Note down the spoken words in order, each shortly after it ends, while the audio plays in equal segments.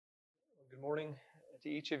morning to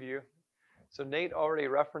each of you. So Nate already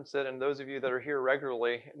referenced it, and those of you that are here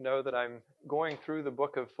regularly know that I'm going through the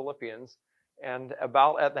book of Philippians and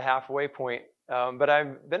about at the halfway point. But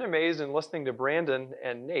I've been amazed in listening to Brandon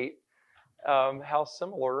and Nate how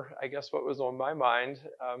similar, I guess, what was on my mind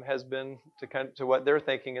has been to what they're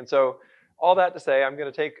thinking. And so all that to say, I'm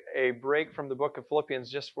going to take a break from the book of Philippians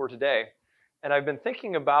just for today. And I've been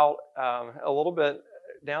thinking about a little bit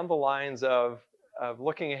down the lines of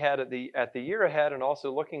looking ahead at the year ahead, and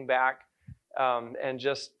also looking back and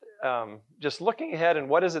just looking ahead and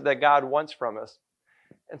what is it that God wants from us.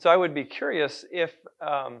 And so I would be curious if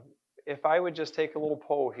I would just take a little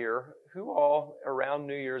poll here, who all around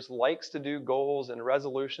New Year's likes to do goals and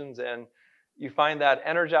resolutions, and you find that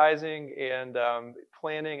energizing and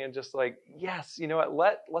planning and just like, yes, you know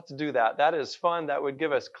what, let's do that. That is fun. That would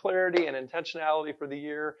give us clarity and intentionality for the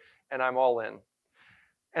year, and I'm all in.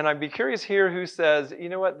 And I'd be curious here who says, you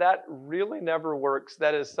know what, that really never works.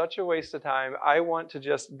 That is such a waste of time. I want to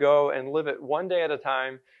just go and live it one day at a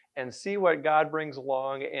time and see what God brings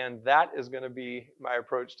along, and that is going to be my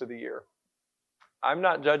approach to the year. I'm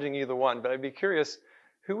not judging either one, but I'd be curious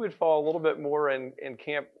who would fall a little bit more in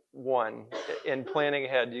camp one in planning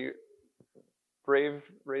ahead. You brave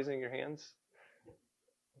raising your hands?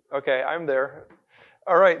 Okay, I'm there.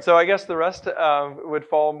 All right, so I guess the rest would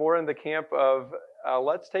fall more in the camp of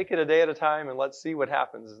let's take it a day at a time and let's see what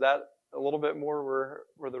happens. Is that a little bit more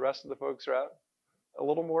where the rest of the folks are at? A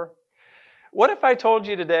little more? What if I told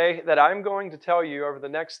you today that I'm going to tell you over the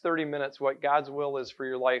next 30 minutes what God's will is for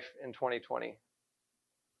your life in 2020?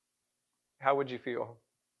 How would you feel?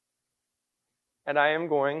 And I am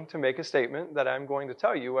going to make a statement that I'm going to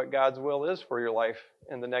tell you what God's will is for your life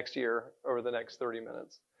in the next year over the next 30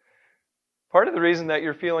 minutes. Part of the reason that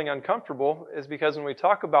you're feeling uncomfortable is because when we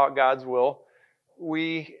talk about God's will,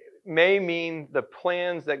 we may mean the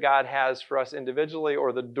plans that God has for us individually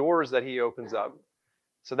or the doors that He opens up.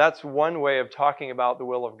 So that's one way of talking about the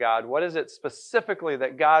will of God. What is it specifically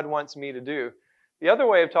that God wants me to do? The other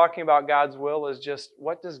way of talking about God's will is just,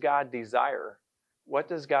 what does God desire? What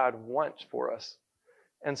does God want for us?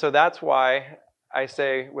 And so that's why I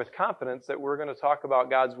say with confidence that we're going to talk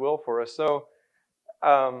about God's will for us. So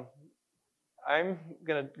I'm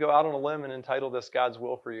going to go out on a limb and entitle this God's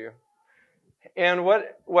Will for You. And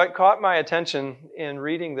what caught my attention in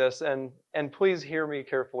reading this, and please hear me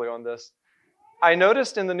carefully on this, I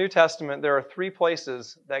noticed in the New Testament there are 3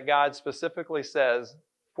 places that God specifically says,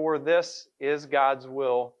 for this is God's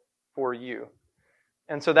will for you.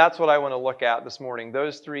 And so that's what I want to look at this morning,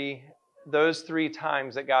 those three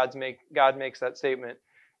times that God makes that statement.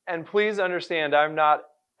 And please understand, I'm not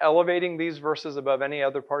elevating these verses above any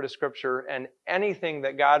other part of Scripture, and anything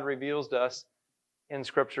that God reveals to us in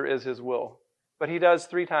Scripture is His will. But He does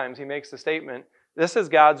 3 times. He makes the statement, this is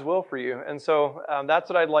God's will for you. And so that's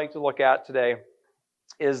what I'd like to look at today,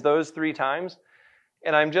 is those 3 times.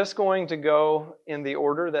 And I'm just going to go in the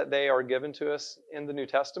order that they are given to us in the New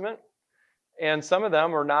Testament. And some of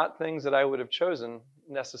them are not things that I would have chosen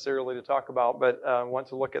necessarily to talk about, but I want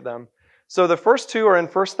to look at them. So the first 2 are in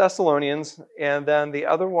 1 Thessalonians, and then the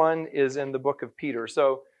other one is in the book of Peter.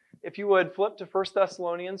 So if you would flip to 1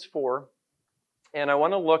 Thessalonians 4, and I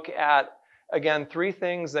want to look at, again, 3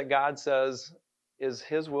 things that God says is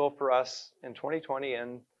His will for us in 2020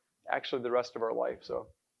 and actually the rest of our life. So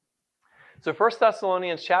 1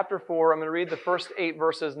 Thessalonians chapter 4, I'm going to read the first 8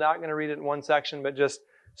 verses, not going to read it in one section, but just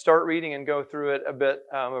start reading and go through it a bit,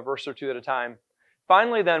 a verse or 2 at a time.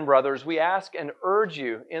 Finally then, brothers, we ask and urge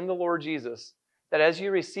you in the Lord Jesus, that as you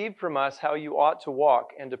received from us how you ought to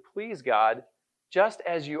walk and to please God, just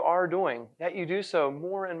as you are doing, that you do so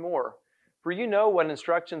more and more. For you know what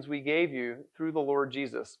instructions we gave you through the Lord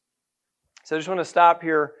Jesus. So I just want to stop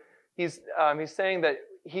here. He's saying that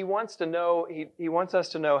He wants to know, he wants us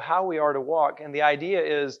to know how we are to walk, and the idea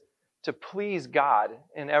is to please God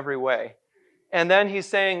in every way. And then he's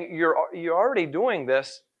saying, you're already doing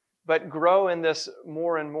this, but grow in this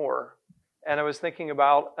more and more. And I was thinking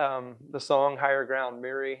about the song Higher Ground.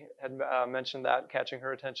 Mary had mentioned that, catching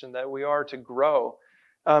her attention, that we are to grow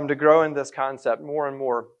in this concept more and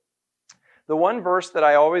more. The one verse that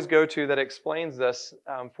I always go to that explains this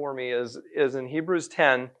for me is in Hebrews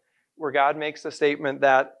 10, where God makes the statement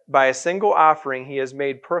that by a single offering He has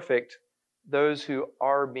made perfect those who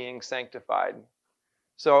are being sanctified.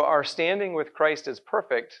 So our standing with Christ is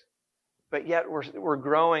perfect, but yet we're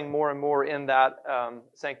growing more and more in that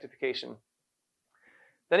sanctification.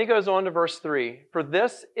 Then he goes on to verse 3. For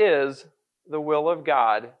this is the will of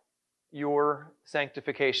God, your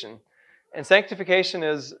sanctification. And sanctification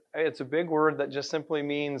it's a big word that just simply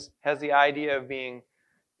means, has the idea of being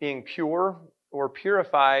pure, or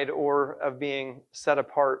purified or of being set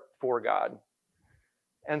apart for God.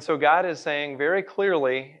 And so God is saying very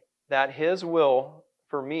clearly that his will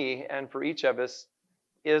for me and for each of us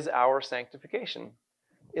is our sanctification,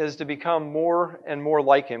 is to become more and more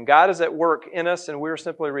like him. God is at work in us, and we're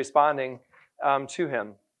simply responding to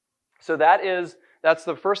him. So that's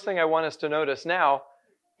the first thing I want us to notice. Now,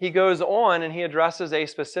 he goes on and he addresses a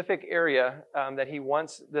specific area that he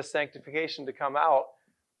wants this sanctification to come out.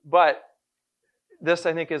 But this,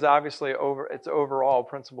 I think, is obviously its overall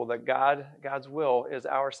principle that God's will is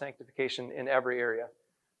our sanctification in every area.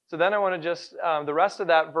 So then I want to just, the rest of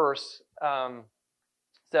that verse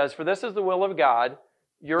says, "For this is the will of God,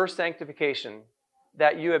 your sanctification,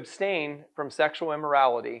 that you abstain from sexual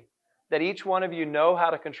immorality, that each one of you know how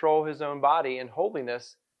to control his own body in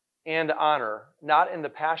holiness and honor, not in the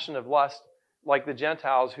passion of lust like the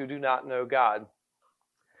Gentiles who do not know God."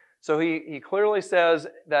 So he clearly says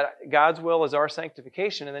that God's will is our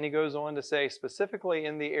sanctification, and then he goes on to say specifically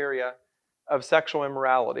in the area of sexual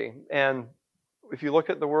immorality. And if you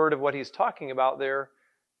look at the word of what he's talking about there,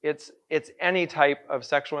 it's any type of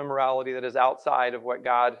sexual immorality that is outside of what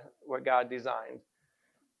God designed.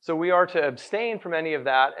 So we are to abstain from any of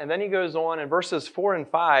that. And then he goes on, and verses 4 and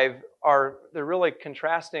 5 they're really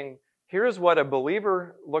contrasting. Here's what a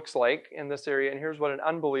believer looks like in this area, and here's what an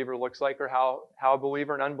unbeliever looks like, or how a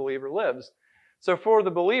believer and unbeliever lives. So for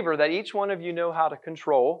the believer, that each one of you know how to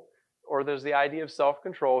control, or there's the idea of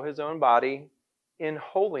self-control, his own body in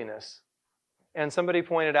holiness. And somebody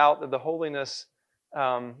pointed out that the holiness,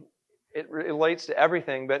 it relates to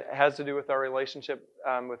everything, but it has to do with our relationship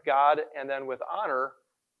with God, and then with honor,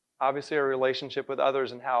 obviously our relationship with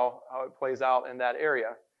others and how it plays out in that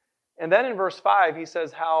area. And then in verse 5, he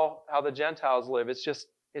says how the Gentiles live.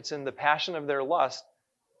 It's in the passion of their lust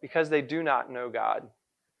because they do not know God.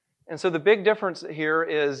 And so the big difference here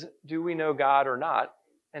is, do we know God or not?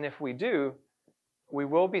 And if we do, we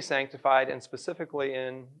will be sanctified, and specifically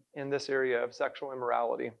in this area of sexual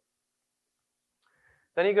immorality.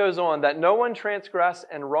 Then he goes on, that no one transgress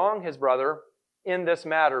and wrong his brother in this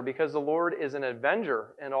matter, because the Lord is an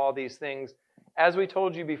avenger in all these things, as we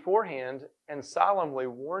told you beforehand and solemnly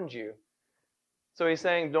warned you. So he's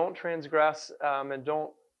saying don't transgress and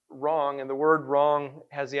don't wrong. And the word wrong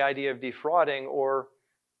has the idea of defrauding, or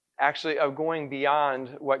actually of going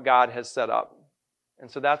beyond what God has set up. And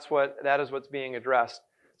so that is what's being addressed.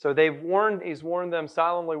 So he's warned them,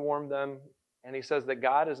 solemnly warned them, and he says that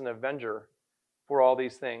God is an avenger for all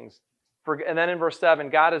these things. And then in verse 7,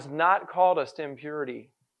 God has not called us to impurity,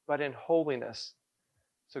 but in holiness.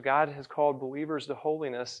 So God has called believers to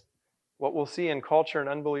holiness. What we'll see in culture and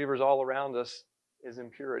unbelievers all around us is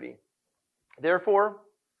impurity. Therefore,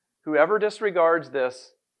 whoever disregards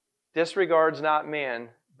this, disregards not man,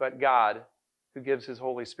 but God, who gives his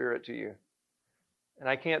Holy Spirit to you. And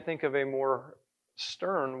I can't think of a more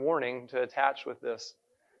stern warning to attach with this,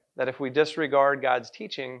 that if we disregard God's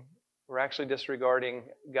teaching, we're actually disregarding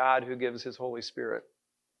God who gives his Holy Spirit.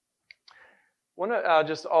 I want to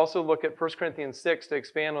just also look at 1 Corinthians 6 to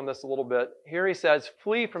expand on this a little bit. Here he says,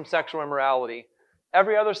 flee from sexual immorality.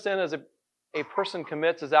 Every other sin as a person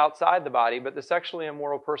commits is outside the body, but the sexually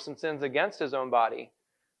immoral person sins against his own body.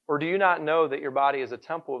 Or do you not know that your body is a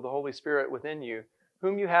temple of the Holy Spirit within you,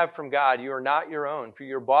 whom you have from God? You are not your own, for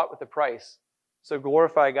you are bought with a price. So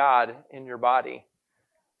glorify God in your body.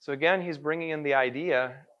 So again, he's bringing in the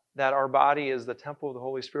idea that our body is the temple of the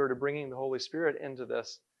Holy Spirit, or bringing the Holy Spirit into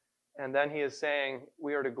this. And then he is saying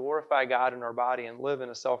we are to glorify God in our body and live in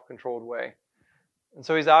a self-controlled way. And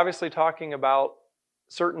so he's obviously talking about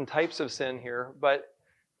certain types of sin here, but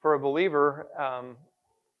for a believer,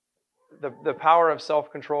 the power of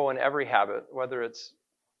self-control in every habit, whether it's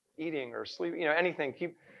eating or sleeping, anything,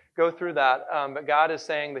 go through that. But God is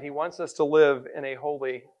saying that he wants us to live in a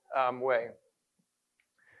holy way.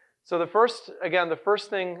 So the first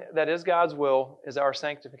thing that is God's will is our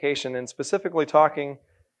sanctification, and specifically talking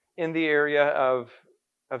in the area of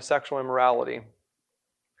sexual immorality.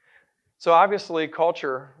 So obviously,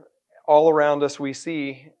 culture, all around us, we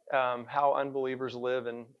see how unbelievers live,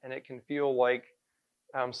 and it can feel like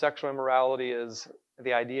sexual immorality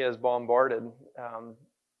the idea is bombarded,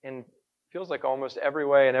 and feels like almost every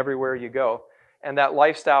way and everywhere you go. And that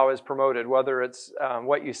lifestyle is promoted, whether it's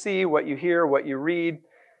what you see, what you hear, what you read.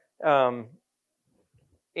 And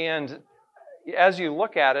as you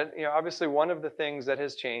look at it, obviously one of the things that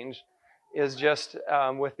has changed is just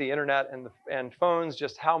with the internet and phones,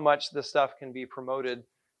 just how much this stuff can be promoted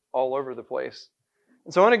all over the place.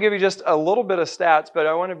 And so I want to give you just a little bit of stats, but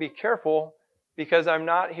I want to be careful because I'm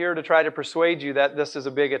not here to try to persuade you that this is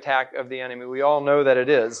a big attack of the enemy. We all know that it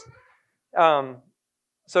is.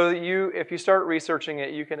 So if you start researching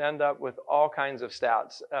it, you can end up with all kinds of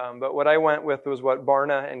stats. But what I went with was what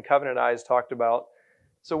Barna and Covenant Eyes talked about.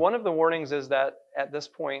 So one of the warnings is that at this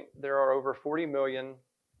point, there are over 40 million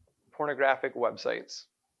pornographic websites.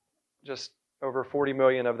 Just over 40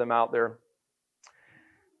 million of them out there.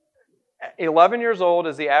 11 years old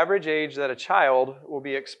is the average age that a child will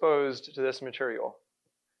be exposed to this material.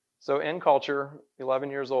 So in culture, 11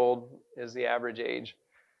 years old is the average age.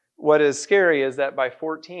 What is scary is that by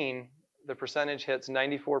 14, the percentage hits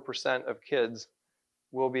 94% of kids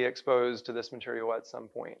will be exposed to this material at some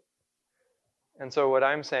point. And so what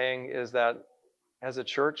I'm saying is that as a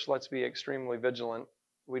church, let's be extremely vigilant.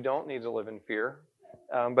 We don't need to live in fear,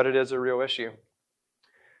 but it is a real issue.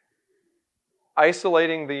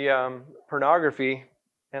 Isolating the pornography,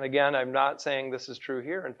 and again, I'm not saying this is true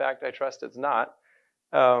here. In fact, I trust it's not.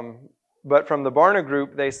 But from the Barna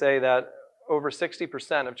Group, they say that over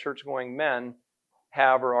 60% of church-going men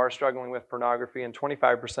have or are struggling with pornography, and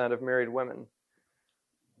 25% of married women.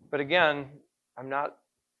 But again, I'm not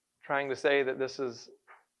trying to say that this is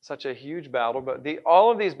such a huge battle, but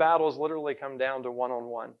all of these battles literally come down to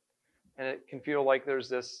one-on-one. And it can feel like there's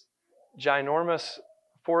this ginormous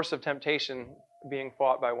force of temptation being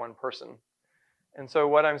fought by one person. And so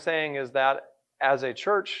what I'm saying is that as a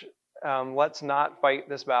church, let's not fight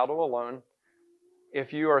this battle alone.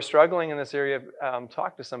 If you are struggling in this area,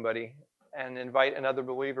 talk to somebody and invite another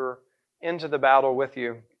believer into the battle with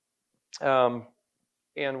you. And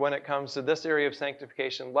when it comes to this area of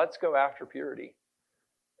sanctification, let's go after purity.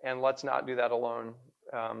 And let's not do that alone.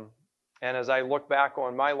 And as I look back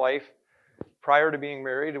on my life prior to being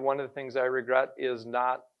married, one of the things I regret is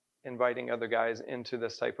not inviting other guys into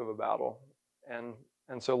this type of a battle.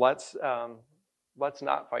 And so let's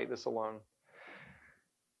not fight this alone.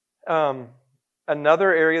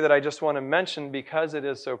 Another area that I just want to mention, because it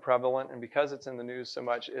is so prevalent and because it's in the news so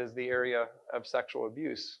much, is the area of sexual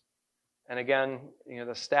abuse. And again,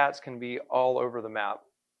 the stats can be all over the map,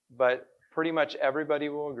 but pretty much everybody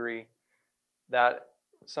will agree that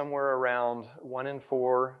somewhere around 1 in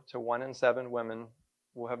 4 to 1 in 7 women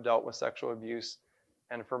will have dealt with sexual abuse.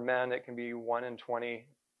 And for men, it can be 1 in 20,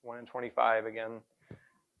 1 in 25 again.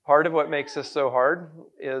 Part of what makes this so hard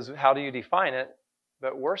is how do you define it?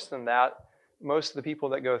 But worse than that, most of the people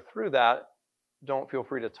that go through that don't feel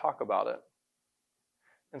free to talk about it.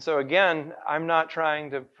 And so again, I'm not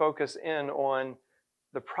trying to focus in on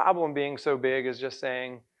the problem being so big as just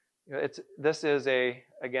saying,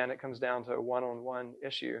 again, it comes down to a one-on-one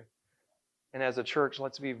issue. And as a church,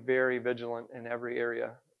 let's be very vigilant in every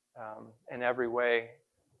area, in every way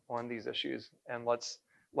on these issues. And let's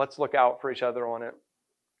look out for each other on it.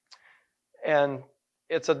 And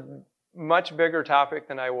it's a much bigger topic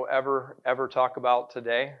than I will ever talk about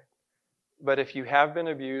today. But if you have been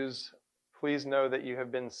abused, please know that you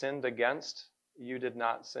have been sinned against. You did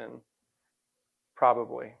not sin,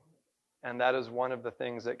 probably. And that is one of the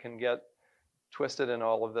things that can get twisted in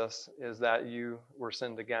all of this, is that you were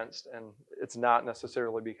sinned against, and it's not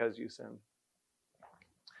necessarily because you sinned.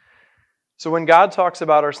 So when God talks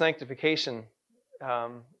about our sanctification,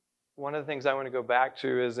 one of the things I want to go back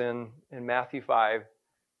to is in Matthew 5.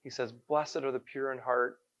 He says, "Blessed are the pure in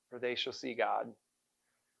heart, for they shall see God."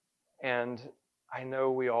 And I know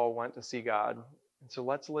we all want to see God. And so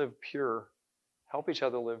let's live pure. Help each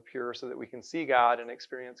other live pure so that we can see God and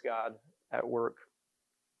experience God at work.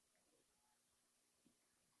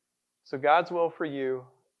 So God's will for you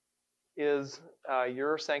is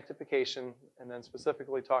your sanctification, and then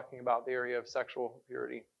specifically talking about the area of sexual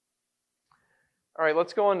purity. All right,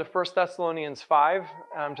 let's go on to 1 Thessalonians 5,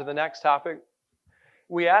 to the next topic.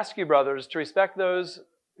 "We ask you, brothers, to respect those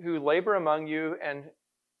who labor among you and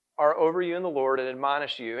are over you in the Lord and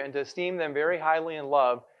admonish you, and to esteem them very highly in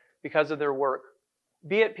love because of their work.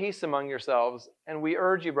 Be at peace among yourselves, and we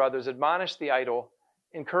urge you, brothers, admonish the idle,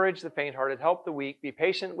 encourage the faint-hearted, help the weak, be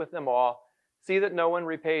patient with them all. See that no one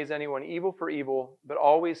repays anyone evil for evil, but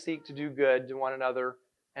always seek to do good to one another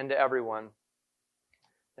and to everyone."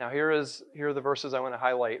 Now here are the verses I want to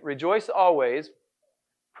highlight. "Rejoice always,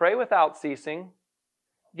 pray without ceasing,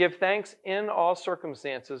 give thanks in all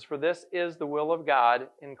circumstances, for this is the will of God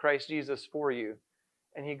in Christ Jesus for you."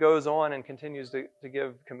 And he goes on and continues to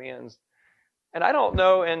give commands. And I don't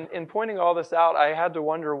know, in pointing all this out, I had to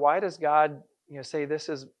wonder, why does God say this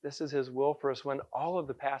is his will for us when all of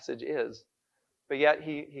the passage is? But yet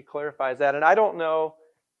he clarifies that. And I don't know,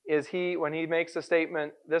 when he makes a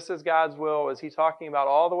statement, this is God's will, is he talking about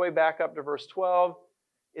all the way back up to verse 12?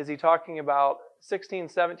 Is he talking about 16,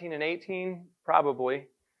 17, and 18? Probably.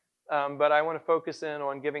 But I want to focus in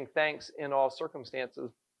on giving thanks in all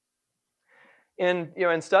circumstances.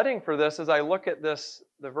 In studying for this, as I look at the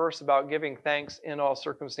verse about giving thanks in all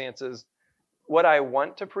circumstances, what I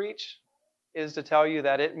want to preach is to tell you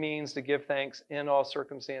that it means to give thanks in all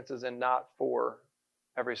circumstances and not for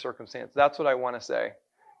every circumstance. That's what I want to say.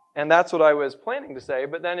 And that's what I was planning to say.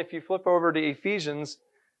 But then if you flip over to Ephesians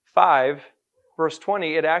 5, verse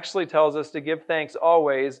 20, it actually tells us to give thanks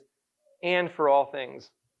always and for all things.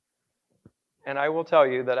 And I will tell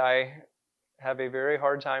you that I have a very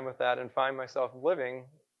hard time with that and find myself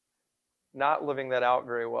not living that out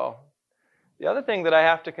very well. The other thing that I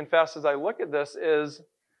have to confess as I look at this is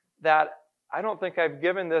that I don't think I've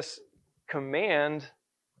given this command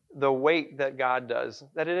the weight that God does,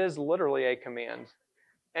 that it is literally a command.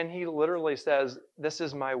 And He literally says, this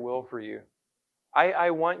is my will for you.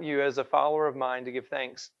 I want you as a follower of mine to give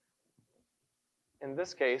thanks, in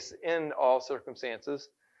this case, in all circumstances.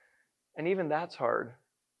 And even that's hard.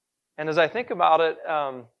 And as I think about it,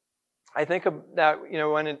 I think that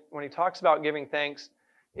when He talks about giving thanks,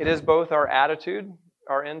 it is both our attitude,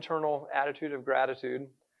 our internal attitude of gratitude,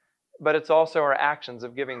 but it's also our actions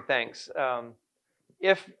of giving thanks.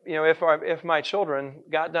 If my children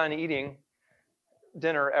got done eating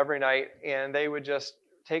dinner every night and they would just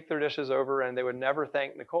take their dishes over and they would never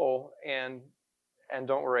thank Nicole, and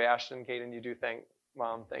don't worry, Ashton, Caden, you do thank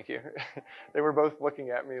Mom, thank you. They were both looking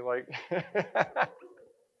at me like.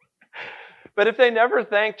 But if they never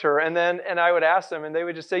thanked her, and I would ask them, and they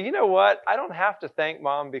would just say, you know what, I don't have to thank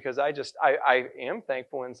Mom because I am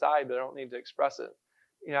thankful inside, but I don't need to express it.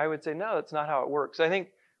 I would say, no, that's not how it works. I think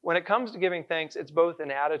when it comes to giving thanks, it's both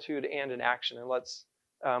an attitude and an action, and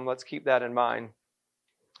let's keep that in mind.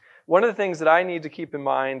 One of the things that I need to keep in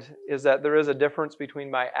mind is that there is a difference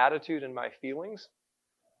between my attitude and my feelings.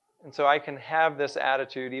 And so I can have this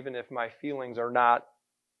attitude even if my feelings are not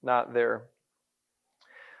there.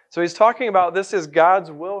 So he's talking about this is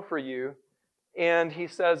God's will for you, and he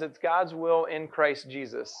says it's God's will in Christ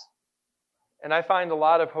Jesus. And I find a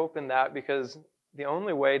lot of hope in that because the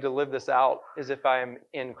only way to live this out is if I am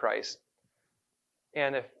in Christ.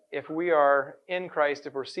 And if we are in Christ,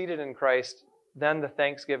 if we're seated in Christ, then the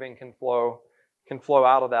thanksgiving can flow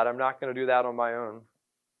out of that. I'm not going to do that on my own.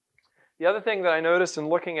 The other thing that I noticed in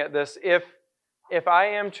looking at this, if I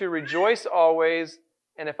am to rejoice always,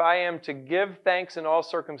 and if I am to give thanks in all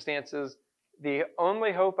circumstances, the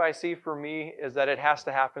only hope I see for me is that it has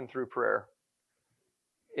to happen through prayer.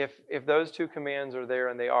 If those two commands are there,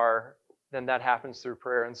 and they are, then that happens through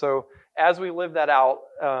prayer. And so as we live that out,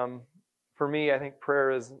 for me, I think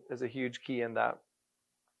prayer is a huge key in that.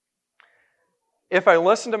 If I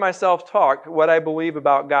listen to myself talk, what I believe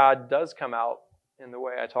about God does come out in the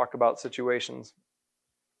way I talk about situations.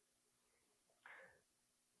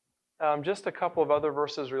 Just a couple of other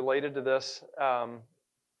verses related to this.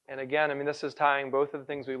 And again, this is tying both of the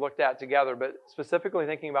things we looked at together, but specifically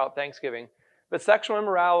thinking about Thanksgiving. But sexual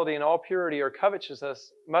immorality and all purity or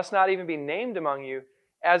covetousness must not even be named among you,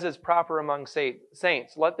 as is proper among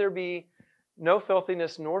saints. Let there be no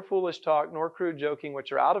filthiness, nor foolish talk, nor crude joking,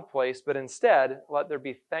 which are out of place, but instead let there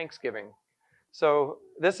be thanksgiving. So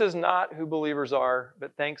this is not who believers are,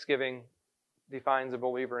 but thanksgiving defines a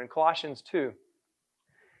believer. In Colossians 2,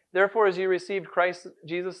 therefore, as you received Christ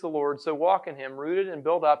Jesus the Lord, so walk in Him, rooted and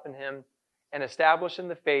built up in Him, and established in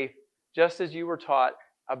the faith, just as you were taught,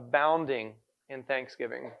 abounding in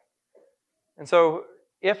thanksgiving. And so,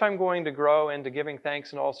 if I'm going to grow into giving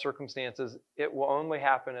thanks in all circumstances, it will only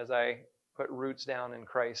happen as I put roots down in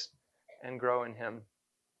Christ and grow in Him.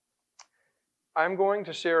 I'm going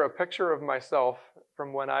to share a picture of myself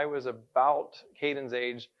from when I was about Caden's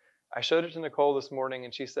age. I showed it to Nicole this morning,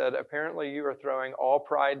 and she said, apparently you are throwing all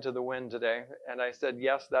pride to the wind today. And I said,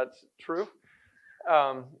 yes, that's true.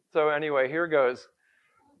 So anyway, here goes.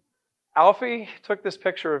 Alfie took this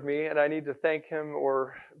picture of me, and I need to thank him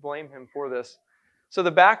or blame him for this. So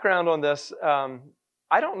the background on this,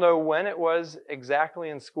 I don't know when it was exactly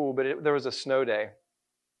in school, but there was a snow day.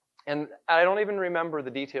 And I don't even remember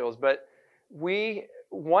the details, but we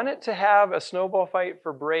wanted to have a snowball fight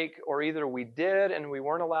for break, or either we did and we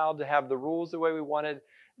weren't allowed to have the rules the way we wanted.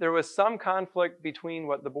 There was some conflict between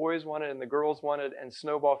what the boys wanted and the girls wanted, and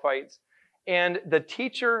snowball fights. And the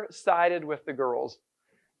teacher sided with the girls.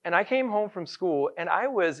 And I came home from school, and I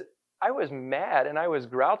was mad, and I was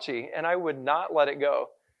grouchy, and I would not let it go.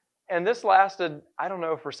 And this lasted, I don't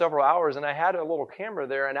know, for several hours, and I had a little camera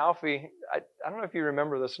there, and Alfie, I don't know if you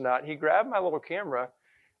remember this or not, he grabbed my little camera,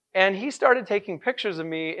 and he started taking pictures of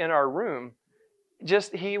me in our room.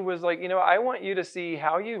 He was like, I want you to see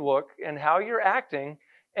how you look and how you're acting,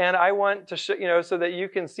 and I want to show, so that you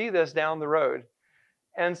can see this down the road.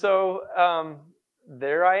 And so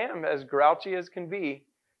there I am, as grouchy as can be.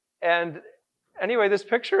 And Anyway, this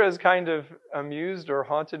picture has kind of amused or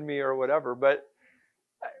haunted me or whatever, but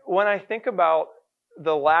when I think about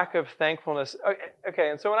the lack of thankfulness, okay,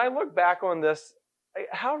 and so when I look back on this,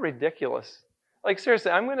 how ridiculous. Like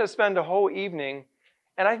seriously, I'm going to spend a whole evening,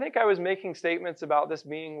 and I think I was making statements about this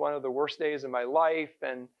being one of the worst days of my life,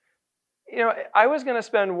 and I was going to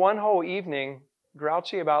spend one whole evening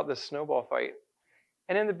grouchy about this snowball fight.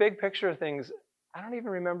 And in the big picture of things, I don't even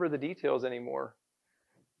remember the details anymore.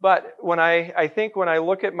 But when I think when I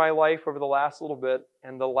look at my life over the last little bit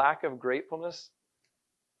and the lack of gratefulness,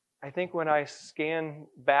 I think when I scan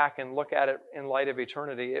back and look at it in light of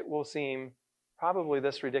eternity, it will seem probably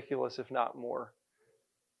this ridiculous, if not more,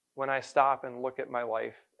 when I stop and look at my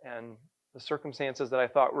life and the circumstances that I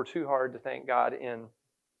thought were too hard to thank God in.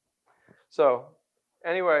 So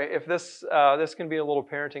anyway, if this can be a little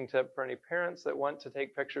parenting tip for any parents that want to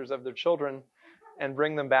take pictures of their children and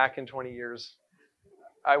bring them back in 20 years,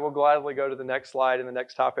 I will gladly go to the next slide and the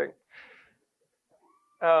next topic.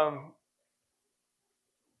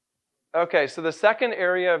 Okay, so the second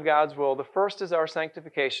area of God's will, the first is our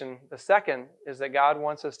sanctification. The second is that God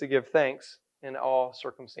wants us to give thanks in all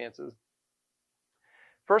circumstances.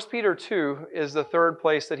 1 Peter 2 is the third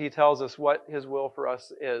place that he tells us what his will for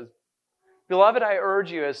us is. Beloved, I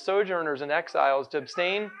urge you as sojourners and exiles to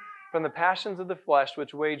abstain from the passions of the flesh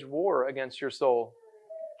which wage war against your soul.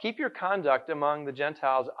 Keep your conduct among the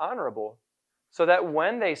Gentiles honorable, so that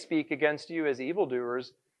when they speak against you as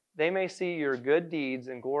evildoers, they may see your good deeds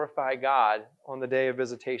and glorify God on the day of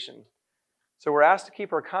visitation. So we're asked to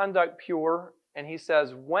keep our conduct pure, and he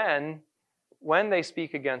says when they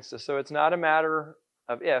speak against us. So it's not a matter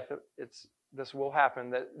of if, this will happen,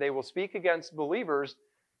 that they will speak against believers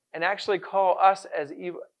and actually call us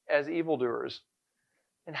as evildoers.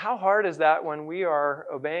 And how hard is that when we are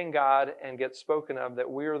obeying God and get spoken of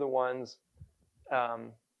that we are the ones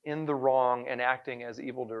in the wrong and acting as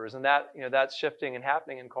evildoers? And that's shifting and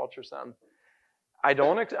happening in culture some. I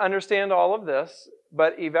don't understand all of this,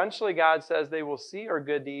 but eventually God says they will see our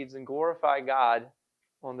good deeds and glorify God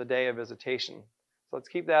on the day of visitation. So let's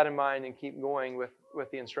keep that in mind and keep going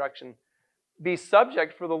with the instruction. Be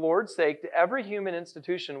subject for the Lord's sake to every human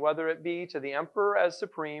institution, whether it be to the emperor as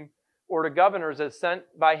supreme or to governors as sent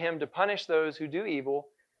by him to punish those who do evil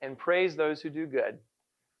and praise those who do good.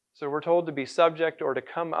 So we're told to be subject or to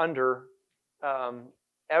come under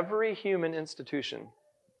every human institution.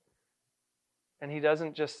 And he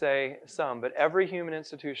doesn't just say some, but every human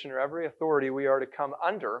institution or every authority we are to come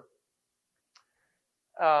under.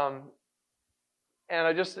 And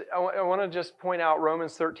I want to just point out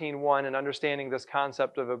Romans 13:1 and understanding this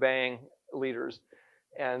concept of obeying leaders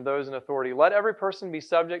and those in authority. Let every person be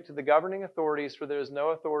subject to the governing authorities, for there is no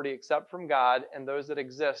authority except from God, and those that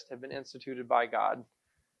exist have been instituted by God.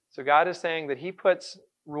 So God is saying that he puts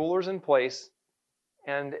rulers in place,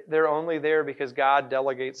 and they're only there because God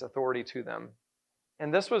delegates authority to them.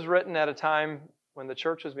 And this was written at a time when the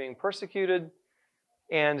church was being persecuted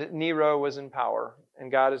and Nero was in power,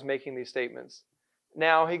 and God is making these statements.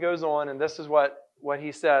 Now he goes on, and this is what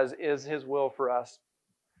he says is his will for us.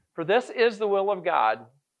 For this is the will of God,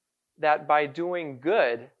 that by doing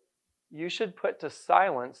good, you should put to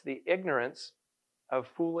silence the ignorance of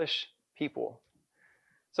foolish people.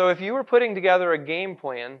 So if you were putting together a game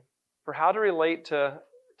plan for how to relate to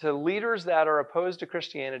leaders that are opposed to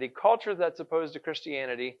Christianity, culture that's opposed to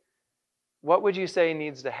Christianity, what would you say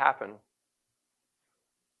needs to happen?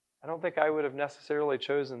 I don't think I would have necessarily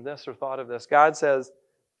chosen this or thought of this. God says,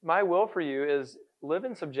 my will for you is live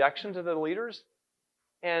in subjection to the leaders,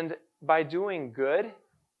 and by doing good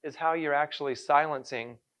is how you're actually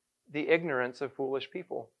silencing the ignorance of foolish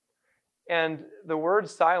people. And the word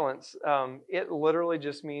silence, it literally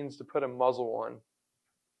just means to put a muzzle on.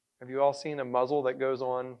 Have you all seen a muzzle that goes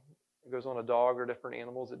on a dog or different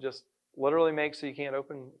animals? It just literally makes so you can't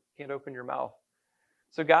open your mouth.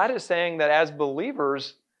 So God is saying that as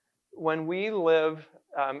believers, when we live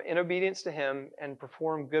in obedience to him and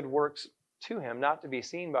perform good works to him, not to be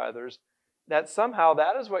seen by others, that somehow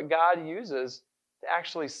that is what God uses to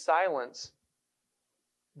actually silence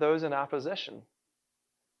those in opposition.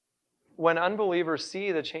 When unbelievers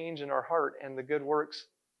see the change in our heart and the good works,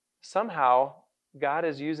 somehow God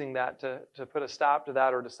is using that to put a stop to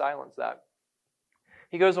that or to silence that.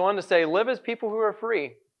 He goes on to say, live as people who are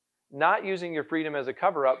free, not using your freedom as a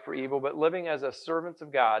cover-up for evil, but living as a servants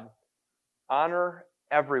of God. Honor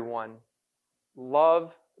everyone.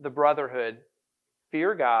 Love the brotherhood.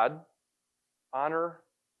 Fear God. Honor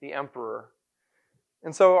the emperor.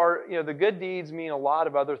 And so the good deeds mean a lot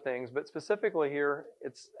of other things, but specifically here,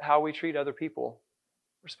 it's how we treat other people.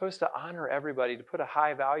 We're supposed to honor everybody, to put a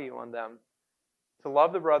high value on them. to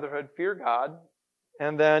love the brotherhood, fear God,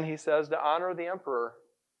 and then he says to honor the emperor.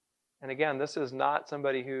 And again, this is not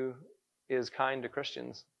somebody who is kind to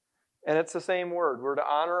Christians. And it's the same word. We're to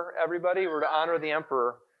honor everybody. We're to honor the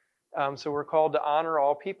emperor. So we're called to honor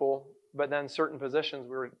all people, but then certain positions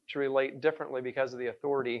we're to relate differently because of the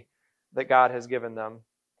authority that God has given them.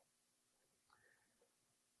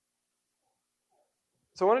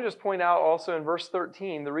 So I want to just point out also in verse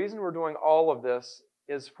 13, the reason we're doing all of this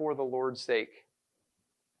is for the Lord's sake.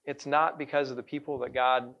 It's not because of the people that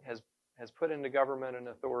God has put into government and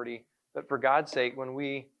authority, but for God's sake, when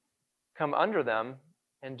we come under them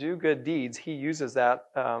and do good deeds, He uses that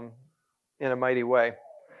in a mighty way.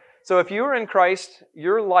 So if you are in Christ,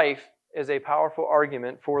 your life is a powerful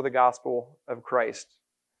argument for the gospel of Christ.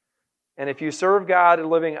 And if you serve God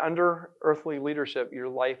living under earthly leadership, your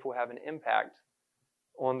life will have an impact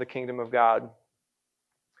on the kingdom of God.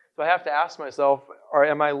 So I have to ask myself,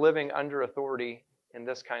 am I living under authority in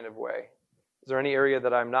this kind of way? Is there any area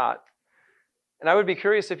that I'm not? And I would be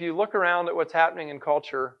curious, if you look around at what's happening in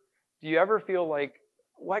culture, do you ever feel like,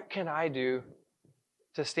 what can I do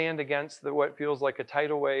to stand against what feels like a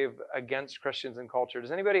tidal wave against Christians in culture?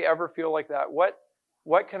 Does anybody ever feel like that?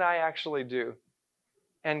 What can I actually do?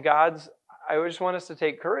 And I just want us to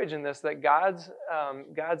take courage in this, that God's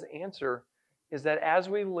answer is that as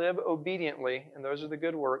we live obediently, and those are the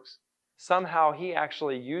good works, somehow He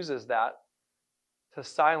actually uses that to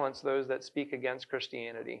silence those that speak against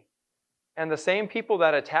Christianity. And the same people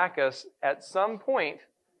that attack us, at some point,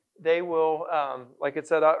 they will, like it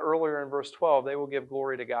said earlier in verse 12, they will give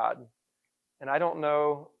glory to God. And I don't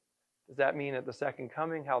know, does that mean at the second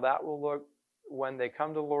coming, how that will look when they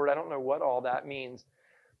come to the Lord? I don't know what all that means.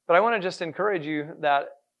 But I want to just encourage you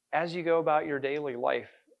that as you go about your daily life,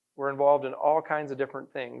 we're involved in all kinds of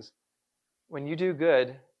different things. When you do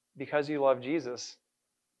good because you love Jesus,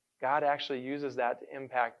 God actually uses that to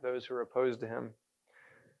impact those who are opposed to Him.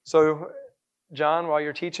 So, John, while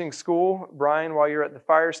you're teaching school, Brian, while you're at the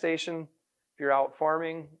fire station, if you're out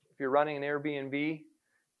farming, if you're running an Airbnb,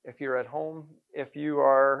 if you're at home, if you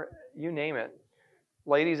are, you name it.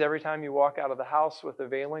 Ladies, every time you walk out of the house with the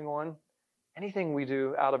veiling on, anything we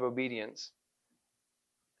do out of obedience,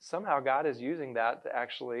 somehow God is using that to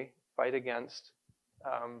actually fight against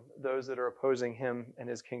those that are opposing Him and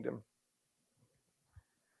His kingdom.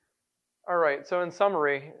 All right, so in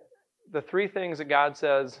summary, the three things that God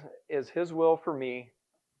says is His will for me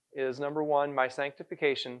is, number one, my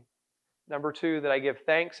sanctification. Number two, that I give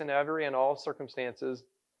thanks in every and all circumstances.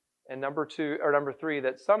 And number three,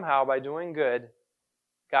 that somehow by doing good,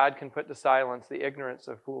 God can put to silence the ignorance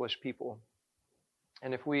of foolish people.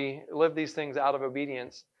 And if we live these things out of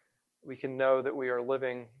obedience, we can know that we are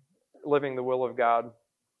living the will of God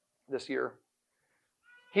this year.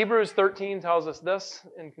 Hebrews 13 tells us this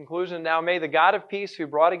in conclusion. Now may the God of peace, who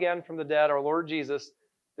brought again from the dead our Lord Jesus,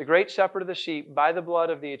 the great shepherd of the sheep, by the blood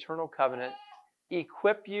of the eternal covenant,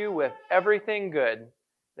 equip you with everything good,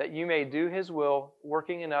 that you may do His will,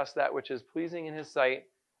 working in us that which is pleasing in His sight,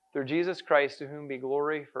 through Jesus Christ, to whom be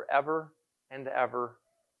glory forever and ever.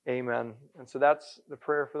 Amen. And so that's the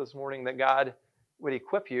prayer for this morning, that God would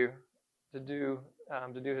equip you to do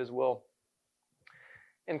His will.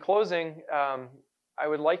 In closing, I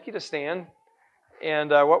would like you to stand, and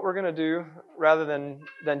what we're going to do, rather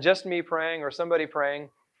than just me praying or somebody praying,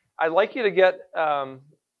 I'd like you to get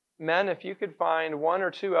men, if you could find one or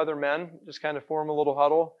two other men, just kind of form a little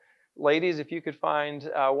huddle. Ladies, if you could find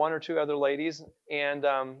one or two other ladies, and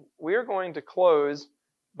we are going to close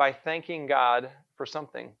by thanking God for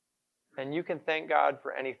something. And you can thank God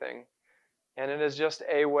for anything. And it is just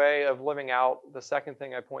a way of living out the second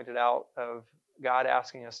thing I pointed out of God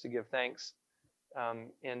asking us to give thanks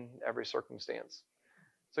in every circumstance.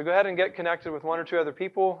 So go ahead and get connected with one or two other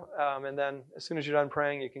people, and then as soon as you're done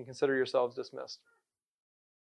praying, you can consider yourselves dismissed.